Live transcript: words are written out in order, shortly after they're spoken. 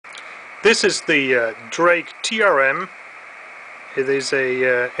This is the Drake TR-M. It is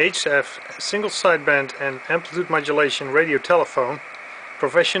a HF single sideband and amplitude modulation radio telephone,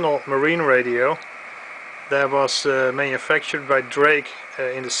 professional marine radio that was manufactured by Drake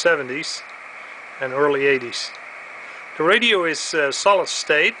in the 70s and early 80s. The radio is solid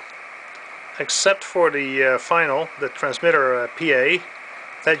state except for the final, the transmitter PA,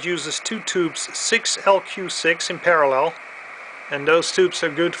 that uses two tubes 6LQ6 in parallel, and those tubes are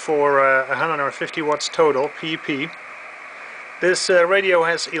good for 150 watts total PEP. This radio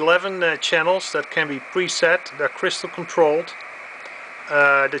has 11 channels that can be preset. They're crystal controlled.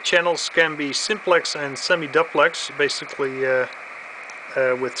 The channels can be simplex and semi-duplex, basically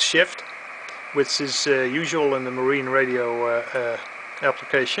with shift, which is usual in the marine radio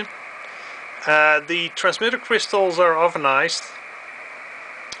application. The transmitter crystals are ovenized.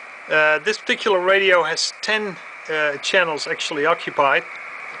 This particular radio has 10 channels actually occupied.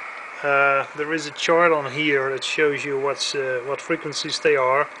 There is a chart on here that shows you what frequencies they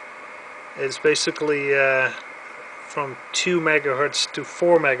are. It's basically from 2 megahertz to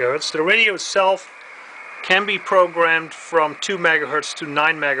 4 megahertz. The radio itself can be programmed from 2 megahertz to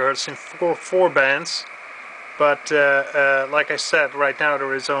 9 megahertz in four bands, but like I said, right now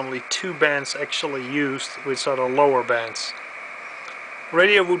there is only 2 bands actually used, which are the lower bands.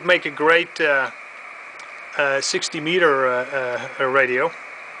 Radio would make a great 60 meter radio,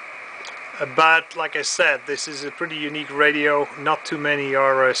 but like I said, this is a pretty unique radio. Not too many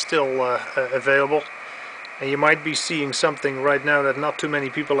are still available, and you might be seeing something right now that not too many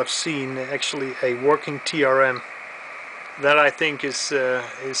people have seen, actually a working TR-M. That I think is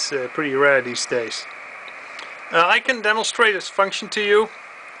pretty rare these days. I can demonstrate its function to you.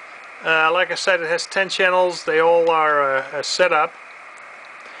 Like I said, it has 10 channels. They all are set up.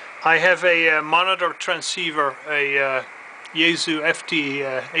 I have a monitor transceiver, a Yaesu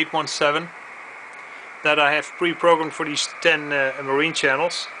FT817, that I have pre-programmed for these 10 marine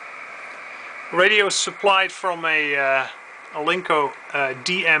channels. Radio is supplied from a Linko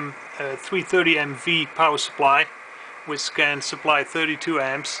DM330MV power supply, which can supply 32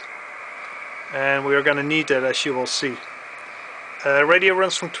 amps, and we are going to need that, as you will see. Radio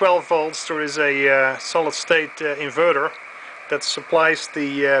runs from 12 volts. There is a solid state inverter that supplies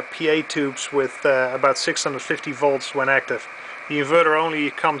the PA tubes with about 650 volts when active. The inverter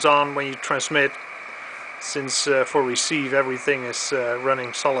only comes on when you transmit, since for receive everything is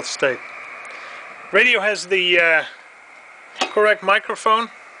running solid state. Radio has the correct microphone.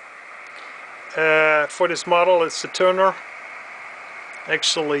 For this model it's a Turner.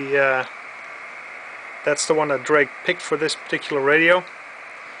 Actually that's the one that Drake picked for this particular radio.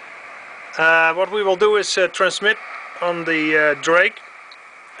 What we will do is transmit on the Drake,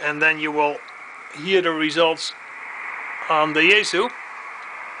 and then you will hear the results on the Yaesu.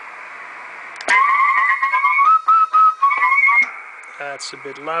 That's a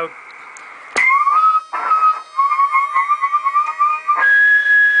bit loud.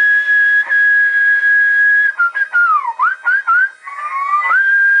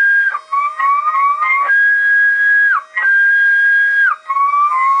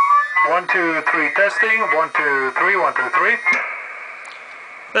 One, two, three, testing. 1, 2, 3, 1, 2, 3.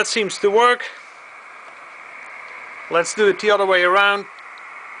 That seems to work. Let's do it the other way around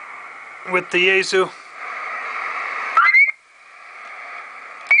with the Yaesu. 1,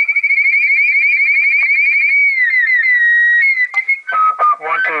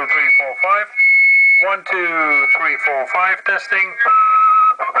 2, 3, 4, 5. 1, 2, 3, 4, 5. Testing.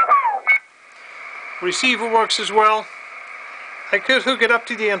 Receiver works as well. I could hook it up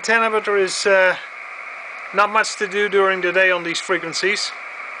to the antenna, but there is not much to do during the day on these frequencies,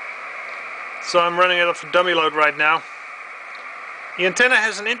 so I'm running it off a dummy load right now. The antenna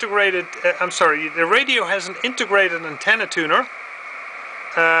has an integrated, the radio has an integrated antenna tuner.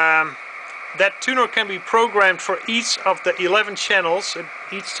 That tuner can be programmed for each of the 11 channels.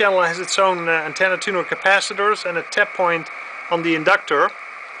 Each channel has its own antenna tuner capacitors and a tap point on the inductor.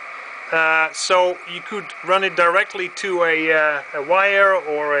 So you could run it directly to a wire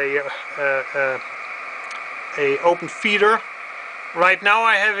or a open feeder. Right now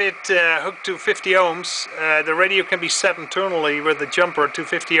I have it hooked to 50 ohms. The radio can be set internally with the jumper to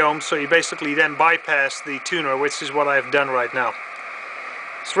 50 ohms, so you basically then bypass the tuner, which is what I've done right now.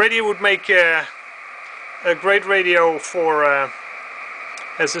 This radio would make a great radio for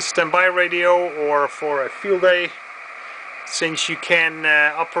as a standby radio or for a field day, since you can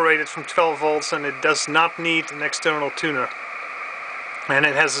operate it from 12 volts and it does not need an external tuner, and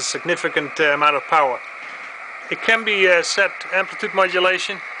it has a significant amount of power. It can be set amplitude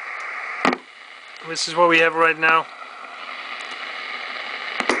modulation. This is what we have right now.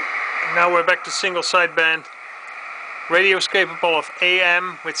 Now we're back to single sideband. Radio is capable of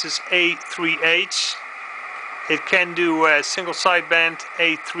AM, which is A3H. It can do single sideband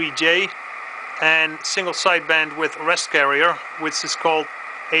A3J and single sideband with rest carrier, which is called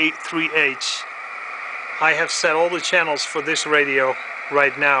A3H. I have set all the channels for this radio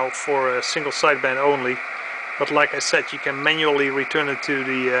right now for single sideband only, but like I said, you can manually return it to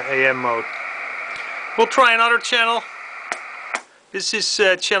the AM mode. We'll try another channel. This is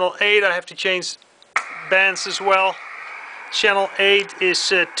channel 8. I have to change bands as well. Channel 8 is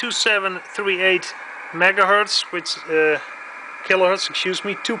 2738 megahertz, which kilohertz, excuse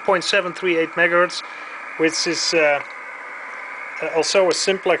me, 2.738 megahertz, which is also a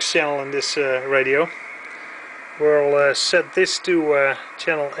simplex channel in this radio. We'll set this to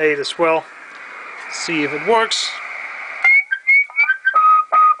channel 8 as well. See if it works.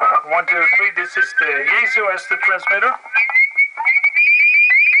 1, 2, 3. This is the Yaesu as the transmitter.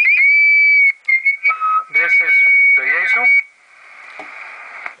 This is the Yaesu.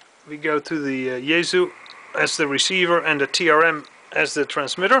 We go to the Yaesu as the receiver and the TR-M as the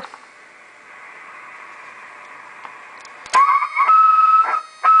transmitter.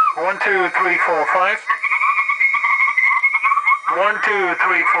 One, two, three, four, five. 1, 2, 3,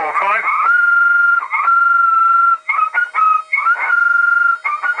 4, 5.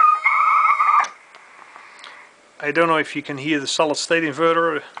 I don't know if you can hear the solid state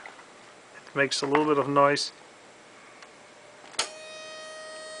inverter. It makes a little bit of noise.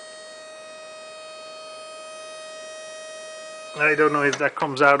 I don't know if that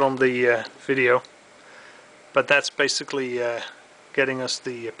comes out on the video, but that's basically getting us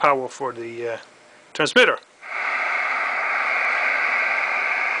the power for the transmitter.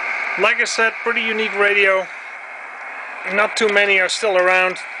 Like I said, pretty unique radio. Not too many are still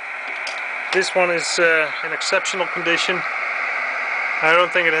around. This one is in exceptional condition. I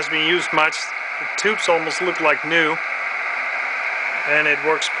don't think it has been used much. The tubes almost look like new, and it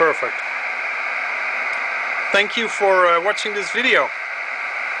works perfect. Thank you for watching this video.